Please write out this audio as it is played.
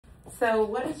So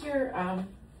what is your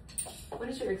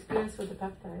experience with the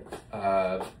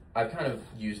peptides? I've kind of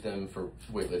used them for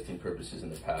weightlifting purposes in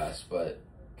the past, but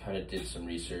kind of did some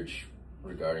research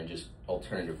regarding just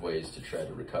alternative ways to try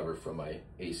to recover from my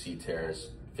AC tears.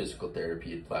 Physical therapy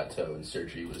had plateaued and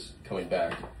surgery was coming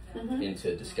back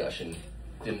into discussion.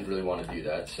 Didn't really want to do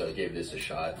that, so I gave this a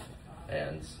shot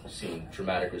and seen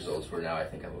dramatic results where now I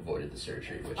think I've avoided the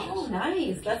surgery, which is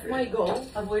nice. That's my goal.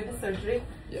 Avoid the surgery.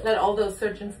 Yep. Let all those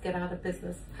surgeons get out of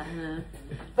business.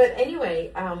 But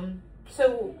anyway,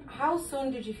 so how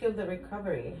soon did you feel the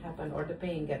recovery happen or the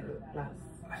pain get less?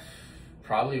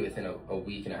 Probably within a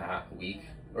week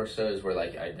or so is where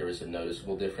like there was a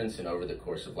noticeable difference, and over the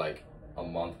course of like a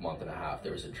month and a half,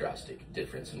 there was a drastic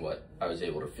difference in what I was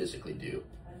able to physically do.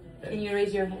 And can you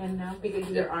raise your hand now because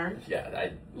of your arm? Yeah,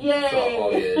 Yay! So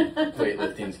all good.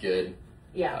 Weightlifting's good.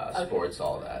 Yeah. Sports,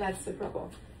 all that. That's super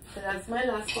cool. So that's my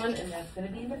last one, and that's gonna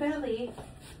be in the belly.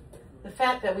 The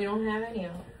fat that we don't have any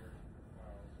of.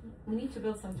 We need to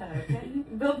build some fat, okay?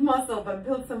 Build muscle, but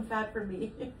build some fat for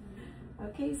me.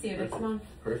 Okay, see you next month.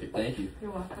 Perfect, thank you. You're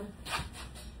welcome.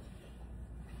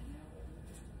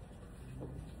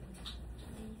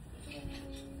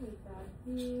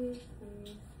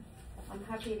 I'm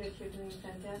happy that you're doing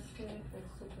fantastic.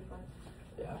 That's super fun.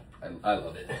 Yeah, I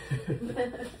love it.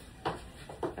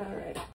 All right.